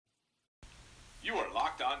You are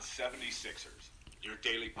Locked On 76ers, your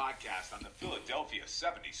daily podcast on the Philadelphia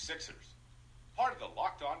 76ers. Part of the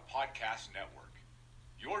Locked On Podcast Network.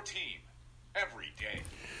 Your team every day.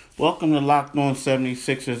 Welcome to Locked On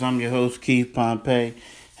 76ers. I'm your host, Keith Pompey.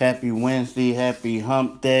 Happy Wednesday. Happy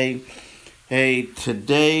hump day. Hey,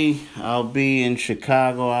 today I'll be in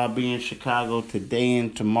Chicago. I'll be in Chicago today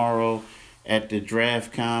and tomorrow at the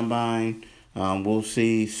draft combine. We'll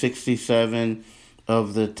see 67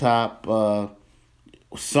 of the top,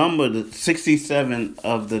 some of the 67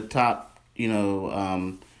 of the top,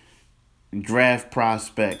 draft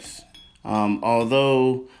prospects.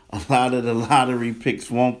 Although a lot of the lottery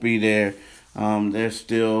picks won't be there, there's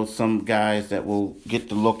still some guys that we'll get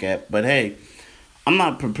to look at. But hey, I'm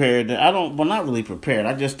not prepared. Well, not really prepared.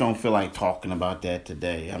 I just don't feel like talking about that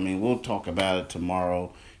today. I mean, we'll talk about it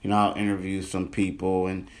tomorrow. I'll interview some people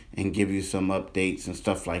and give you some updates and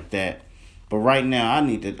stuff like that. But right now, I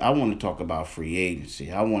want to talk about free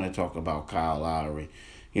agency. I want to talk about Kyle Lowry.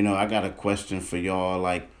 I got a question for y'all.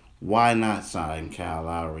 Like, why not sign Kyle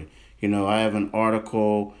Lowry? I have an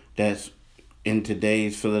article that's in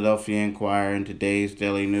today's Philadelphia Inquirer and today's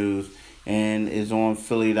Daily News and is on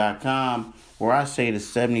Philly.com where I say the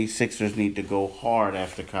 76ers need to go hard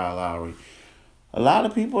after Kyle Lowry. A lot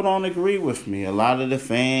of people don't agree with me. A lot of the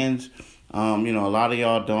fans, a lot of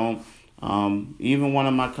y'all don't. Even one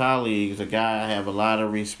of my colleagues, a guy I have a lot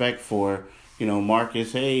of respect for,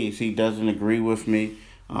 Marcus Hayes, he doesn't agree with me.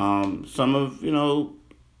 Some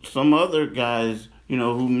other guys,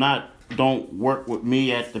 who don't work with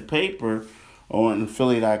me at the paper on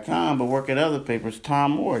Philly.com, but work at other papers,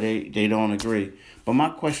 Tom Moore, they don't agree. But my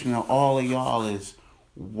question to all of y'all is,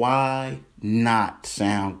 why not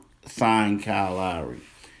sign Kyle Lowry?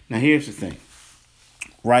 Now, here's the thing.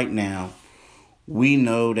 Right now, we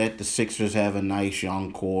know that the Sixers have a nice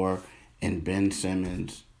young core in Ben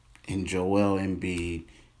Simmons, in Joel Embiid,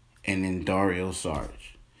 and in Dario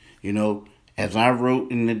Saric. As I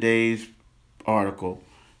wrote in today's article,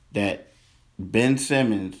 that Ben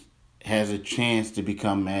Simmons has a chance to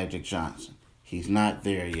become Magic Johnson. He's not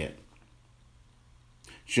there yet.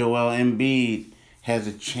 Joel Embiid has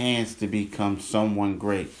a chance to become someone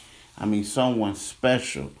great. Someone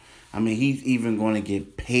special. He's even going to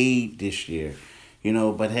get paid this year.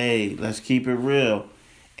 But hey, let's keep it real.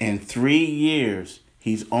 In 3 years,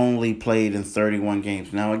 he's only played in 31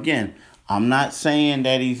 games. Now, again, I'm not saying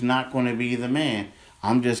that he's not going to be the man.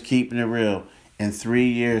 I'm just keeping it real. In 3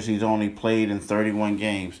 years, he's only played in 31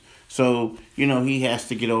 games. So, he has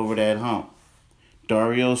to get over that hump.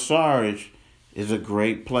 Dario Saric is a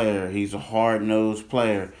great player. He's a hard-nosed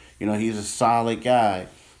player. He's a solid guy.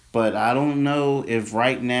 But I don't know if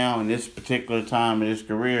right now, in this particular time of his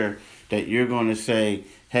career, that you're going to say,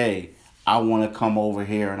 hey, I want to come over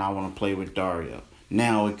here and I want to play with Dario.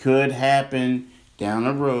 Now, it could happen down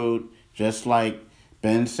the road, just like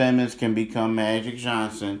Ben Simmons can become Magic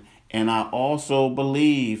Johnson. And I also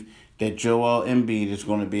believe that Joel Embiid is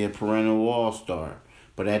going to be a perennial all-star.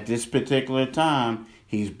 But at this particular time,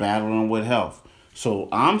 he's battling with health. So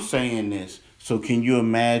I'm saying this. So can you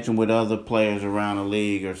imagine what other players around the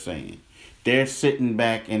league are saying? They're sitting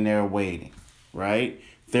back and they're waiting, right?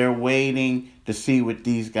 They're waiting to see what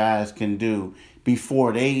these guys can do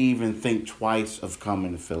before they even think twice of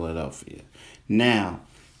coming to Philadelphia. Now,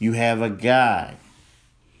 you have a guy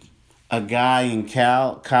in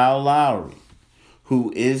Kyle Lowry,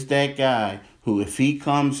 who is that guy who, if he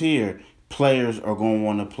comes here, players are going to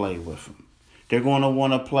want to play with him. They're going to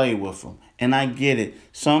want to play with him. And I get it.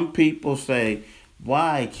 Some people say,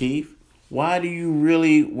 why, Keith? Why do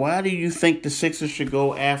you think the Sixers should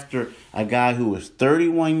go after a guy who is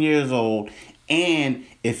 31 years old, and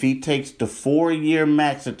if he takes the 4-year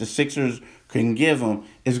max that the Sixers can give him,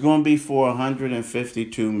 it's going to be for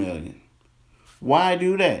 $152 million? Why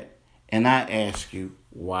do that? And I ask you,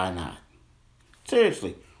 why not?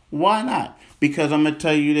 Seriously, why not? Because I'm going to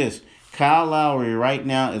tell you this. Kyle Lowry right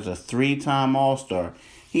now is a 3-time All-Star.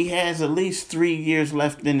 He has at least 3 years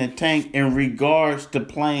left in the tank in regards to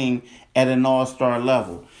playing at an All-Star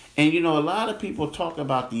level. And, a lot of people talk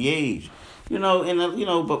about the age.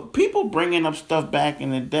 But people bringing up stuff back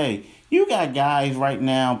in the day. You got guys right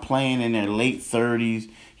now playing in their late 30s.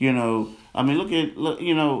 They're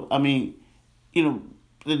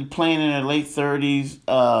playing in their late 30s,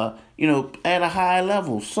 at a high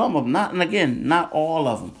level. Some of them, not all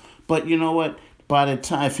of them. But you know what? By the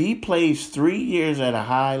time, if he plays 3 years at a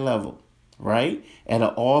high level, right, at an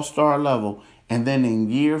all-star level, and then in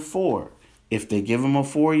year 4, if they give him a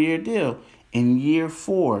 4-year deal, in year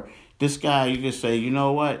 4, this guy, you just say, you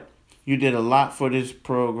know what? You did a lot for this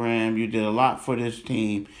program. You did a lot for this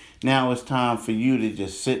team. Now it's time for you to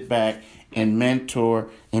just sit back and mentor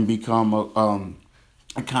and become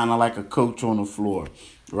a kind of like a coach on the floor,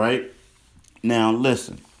 right? Now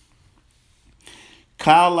listen,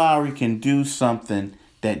 Kyle Lowry can do something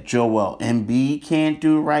that Joel Embiid can't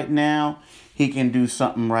do right now. He can do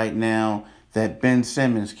something right now that Ben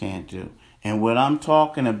Simmons can't do. And what I'm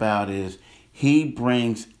talking about is he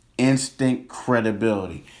brings instant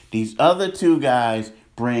credibility. These other two guys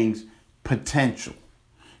brings potential.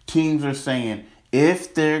 Teams are saying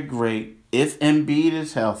if they're great, if Embiid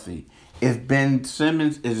is healthy, if Ben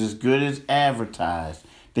Simmons is as good as advertised,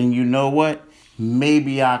 then you know what?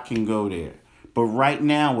 Maybe I can go there. But right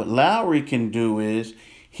now, what Lowry can do is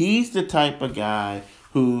he's the type of guy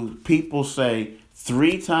who people say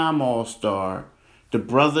 3-time All-Star. The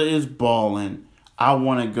brother is balling. I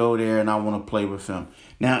want to go there and I want to play with him.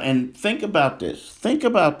 Now, and think about this. Think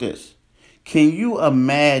about this. Can you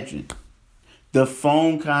imagine the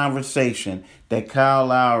phone conversation that Kyle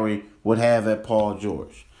Lowry would have at Paul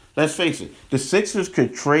George? Let's face it. The Sixers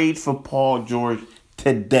could trade for Paul George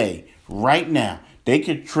today, right now. They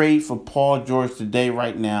could trade for Paul George today,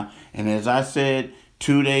 right now. And as I said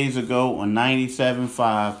 2 days ago on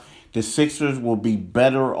 97.5, the Sixers will be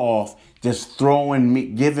better off just giving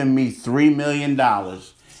me $3 million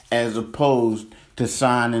as opposed to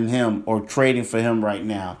signing him or trading for him right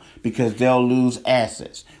now because they'll lose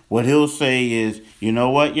assets. What he'll say is, you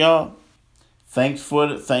know what, y'all? Thanks for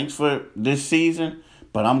this season,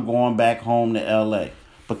 but I'm going back home to L.A.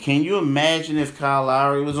 But can you imagine if Kyle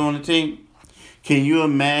Lowry was on the team? Can you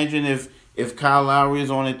imagine if Kyle Lowry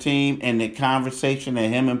is on a team and the conversation that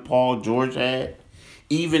him and Paul George had?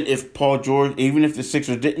 Even if the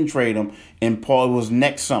Sixers didn't trade him and Paul was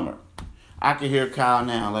next summer, I could hear Kyle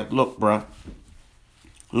now like, look, bro,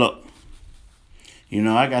 look,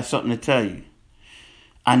 I got something to tell you.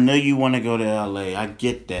 I know you want to go to L.A. I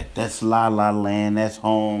get that. That's La La Land. That's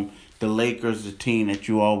home. The Lakers, the team that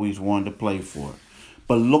you always wanted to play for.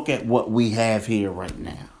 But look at what we have here right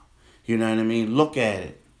now. You know what I mean? Look at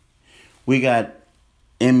it. We got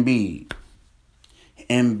Embiid.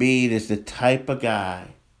 Embiid is the type of guy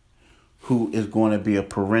who is going to be a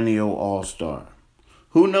perennial all-star.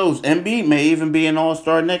 Who knows? Embiid may even be an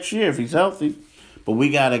all-star next year if he's healthy. But we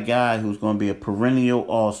got a guy who's going to be a perennial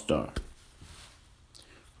all-star.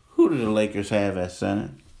 Who do the Lakers have at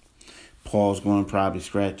center? Paul's going to probably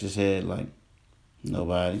scratch his head like,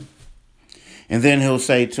 nobody. And then he'll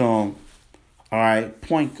say to him, all right,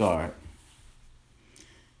 point guard.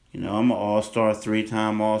 I'm an all-star,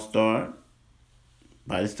 3-time all-star.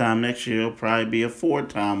 By this time next year, he'll probably be a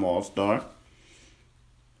 4-time all-star.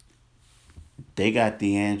 They got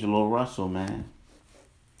D'Angelo Russell, man.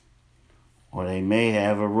 Or they may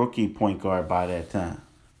have a rookie point guard by that time.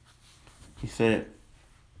 He said,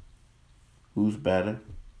 who's better?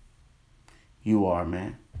 You are,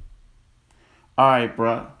 man. All right,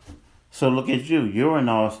 bro. So look at you. You're an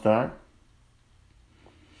all-star.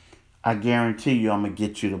 I guarantee you I'm going to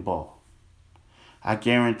get you the ball. I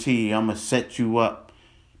guarantee you I'm going to set you up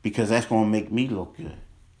because that's going to make me look good.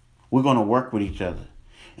 We're going to work with each other.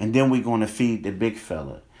 And then we're going to feed the big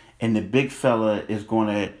fella. And the big fella is going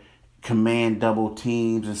to command double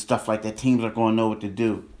teams and stuff like that. Teams are going to know what to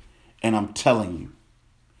do. And I'm telling you,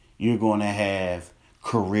 you're going to have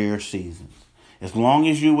career seasons. As long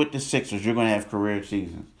as you're with the Sixers, you're going to have career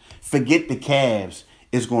seasons. Forget the Cavs.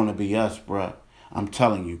 It's going to be us, bruh. I'm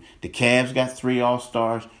telling you. The Cavs got 3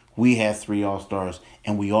 All-Stars. We have 3 All-Stars.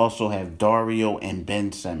 And we also have Dario and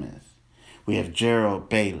Ben Simmons. We have Gerald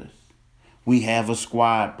Bayless. We have a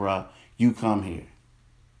squad, bruh. You come here.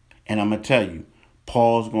 And I'm going to tell you,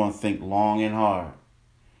 Paul's going to think long and hard.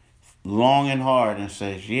 Long and hard and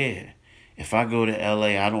says, yeah, if I go to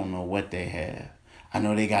L.A., I don't know what they have. I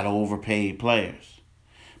know they got overpaid players.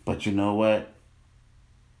 But you know what?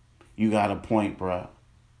 You got a point, bruh.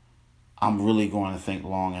 I'm really going to think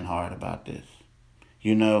long and hard about this.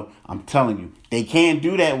 I'm telling you, they can't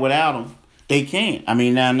do that without him. They can't. I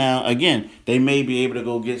mean, now, again, they may be able to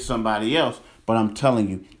go get somebody else, but I'm telling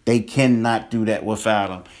you, they cannot do that without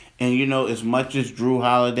him. And, as much as Drew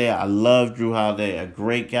Holiday, I love Drew Holiday, a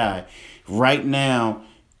great guy. Right now,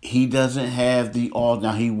 he doesn't have the all.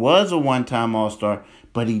 Now, he was a one-time All-Star,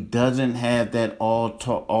 but he doesn't have that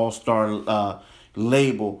all-star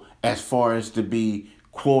label as far as to be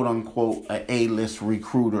quote-unquote a A-list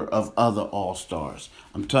recruiter of other all-stars.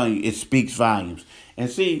 I'm telling you, it speaks volumes. And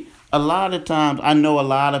see, a lot of times, I know a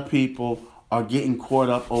lot of people are getting caught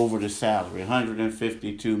up over the salary,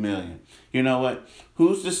 $152 million. You know what?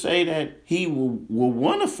 Who's to say that he will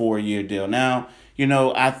want a 4-year deal? Now,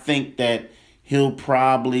 I think that he'll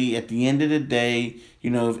probably, at the end of the day,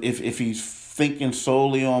 if he's thinking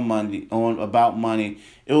solely on money, on about money,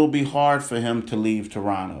 it will be hard for him to leave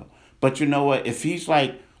Toronto. But you know what? If he's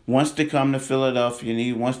like wants to come to Philadelphia and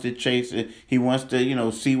he wants to chase it, he wants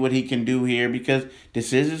to, see what he can do here because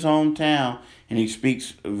this is his hometown and he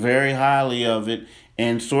speaks very highly of it.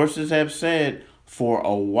 And sources have said for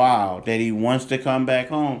a while that he wants to come back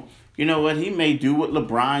home. You know what? He may do what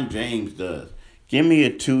LeBron James does. Give me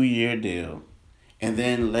a 2-year deal. And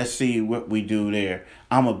then let's see what we do there.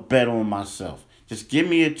 I'm a bet on myself. Just give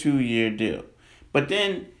me a 2-year deal. But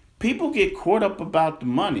then people get caught up about the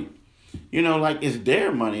money. Like it's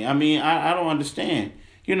their money. I mean, I don't understand.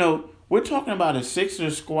 We're talking about a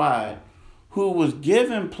Sixers squad who was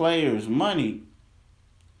giving players money,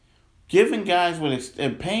 giving guys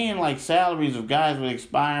paying like salaries of guys with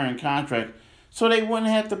expiring contracts so they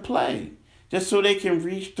wouldn't have to play, just so they can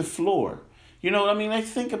reach the floor. You know what I mean? Like,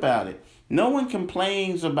 think about it. No one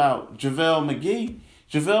complains about JaVale McGee.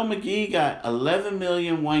 JaVale McGee got $11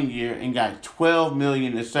 million 1 year and got $12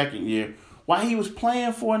 million the second year while he was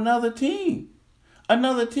playing for another team.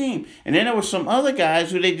 Another team. And then there were some other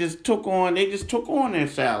guys who they just took on their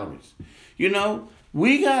salaries. Here's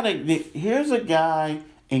a guy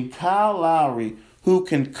in Kyle Lowry who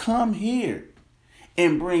can come here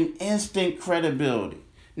and bring instant credibility.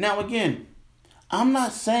 Now again, I'm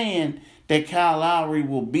not saying that Kyle Lowry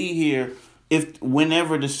will be here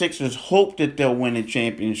whenever the Sixers hope that they'll win a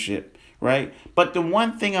championship, right? But the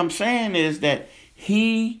one thing I'm saying is that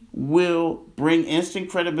he will bring instant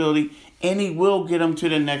credibility and he will get them to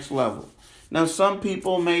the next level. Now, some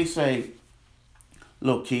people may say,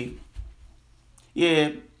 look, Keith,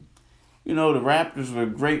 yeah, the Raptors were a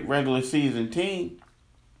great regular season team,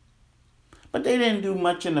 but they didn't do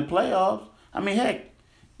much in the playoffs. I mean, heck,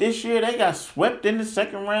 this year they got swept in the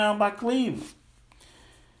second round by Cleveland.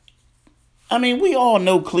 I mean, we all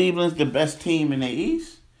know Cleveland's the best team in the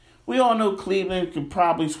East. We all know Cleveland can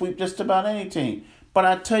probably sweep just about any team. But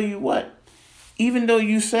I tell you what, even though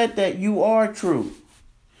you said that, you are true.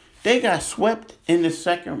 They got swept in the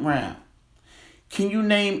second round. Can you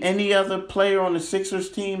name any other player on the Sixers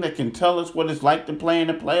team that can tell us what it's like to play in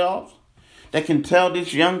the playoffs? That can tell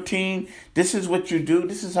this young team, this is what you do,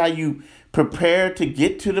 this is how you prepare to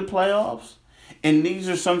get to the playoffs? And these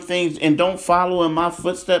are some things, and don't follow in my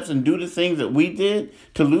footsteps and do the things that we did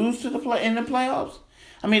to lose in the playoffs.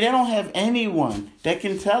 I mean, they don't have anyone that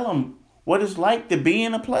can tell them what it's like to be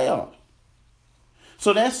in a playoff.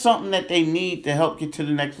 So that's something that they need to help get to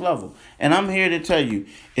the next level. And I'm here to tell you,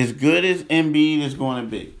 as good as Embiid is going to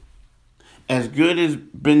be, as good as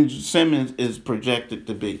Ben Simmons is projected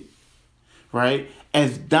to be, right?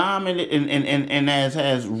 As dominant and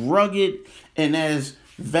as rugged and as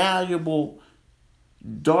valuable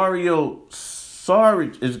Dario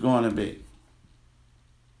Saric is going to be,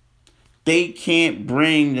 they can't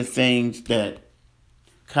bring the things that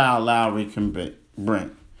Kyle Lowry can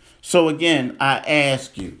bring. So again, I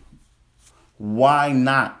ask you, why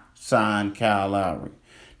not sign Kyle Lowry?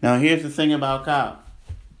 Now here's the thing about Kyle.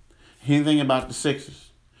 Here's the thing about the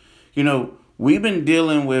Sixers. We've been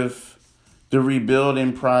dealing with the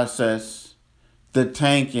rebuilding process, the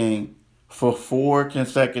tanking, for 4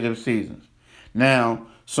 consecutive seasons. Now,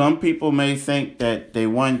 some people may think that they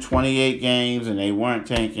won 28 games and they weren't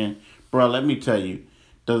tanking. Bro, let me tell you,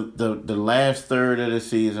 the last third of the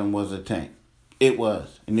season was a tank. It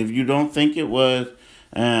was. And if you don't think it was,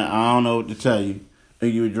 I don't know what to tell you.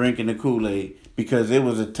 You were drinking the Kool-Aid, because it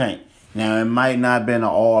was a tank. Now, it might not have been an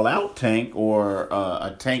all-out tank or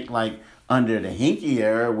a tank like under the Hinkie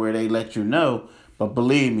era where they let you know. But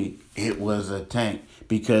believe me, it was a tank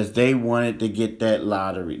because they wanted to get that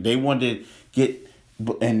lottery. They wanted to get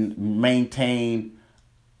and maintain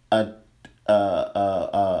a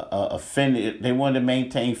finish. They wanted to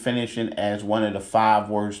maintain finishing as one of the 5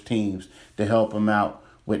 worst teams to help them out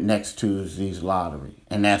with next Tuesday's lottery.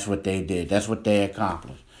 And that's what they did. That's what they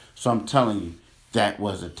accomplished. So I'm telling you, that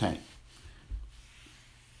was a tank.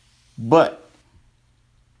 But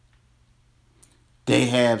they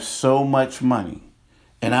have so much money.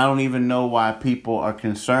 And I don't even know why people are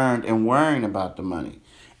concerned and worrying about the money.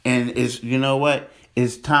 And it's, you know what?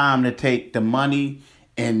 It's time to take the money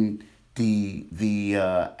and the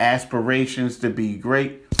aspirations to be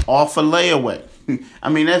great off a layaway. I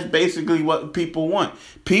mean, that's basically what people want.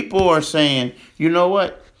 People are saying, you know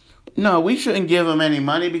what? No, we shouldn't give him any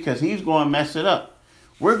money because he's going to mess it up.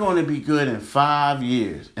 We're going to be good in 5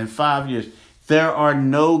 years. In 5 years, there are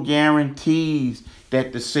no guarantees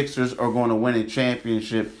that the Sixers are going to win a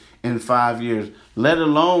championship in 5 years, let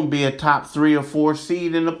alone be a top 3 or 4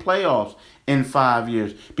 seed in the playoffs in 5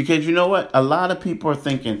 years. Because you know what? A lot of people are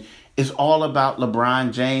thinking, It's all about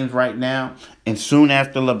LeBron James right now. And soon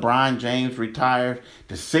after LeBron James retires,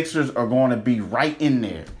 the Sixers are going to be right in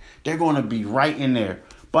there. They're going to be right in there.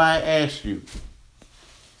 But I ask you,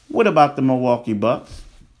 what about the Milwaukee Bucks?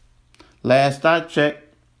 Last I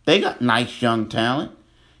checked, they got nice young talent.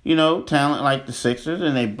 Talent like the Sixers,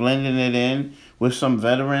 and they blended it in with some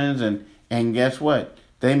veterans, and guess what?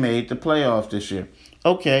 They made the playoffs this year.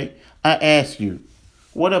 Okay, I ask you,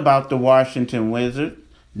 what about the Washington Wizards?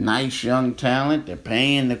 Nice young talent. They're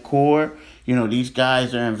paying the core. These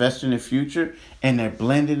guys are investing in the future, and they're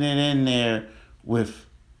blending it in there with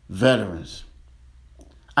veterans.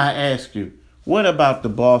 I ask you, what about the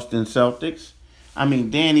Boston Celtics?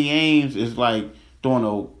 Danny Ainge is like doing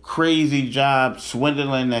a crazy job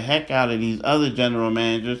swindling the heck out of these other general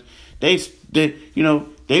managers.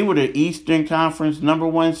 They were the Eastern Conference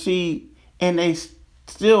 #1 seed, and they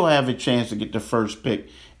still have a chance to get the first pick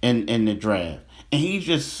in the draft. And he's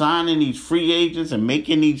just signing these free agents and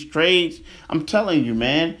making these trades. I'm telling you,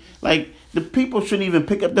 man, like, the people shouldn't even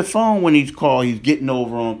pick up the phone when he's called. He's getting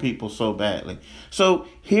over on people so badly. So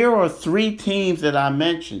here are 3 teams that I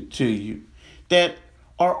mentioned to you that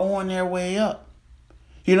are on their way up.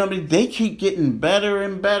 They keep getting better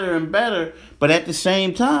and better and better. But at the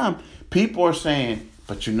same time, people are saying,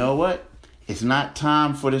 but you know what? It's not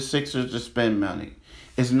time for the Sixers to spend money.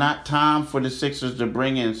 It's not time for the Sixers to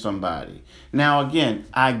bring in somebody. Now, again,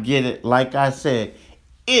 I get it. Like I said,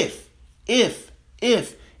 if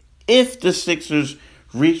the Sixers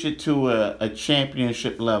reach it to a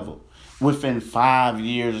championship level within 5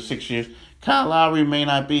 years or 6 years, Kyle Lowry may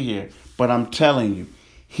not be here. But I'm telling you,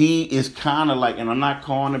 he is kind of like, and I'm not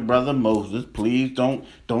calling it Brother Moses. Please don't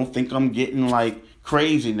think I'm getting like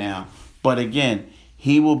crazy now. But again,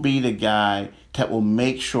 he will be the guy that will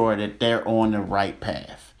make sure that they're on the right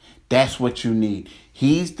path. That's what you need.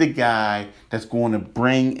 He's the guy that's going to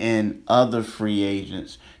bring in other free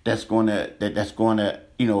agents. That's going to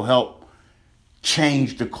help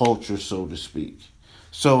change the culture, so to speak.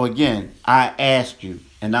 So again, I ask you,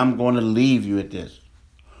 and I'm going to leave you at this: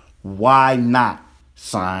 why not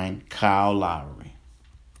sign Kyle Lowry?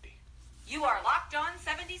 You are Locked On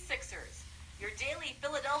 76ers, your daily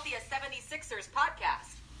Philadelphia 76ers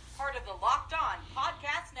podcast, part of the Locked On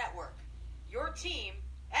Podcast Network. Your team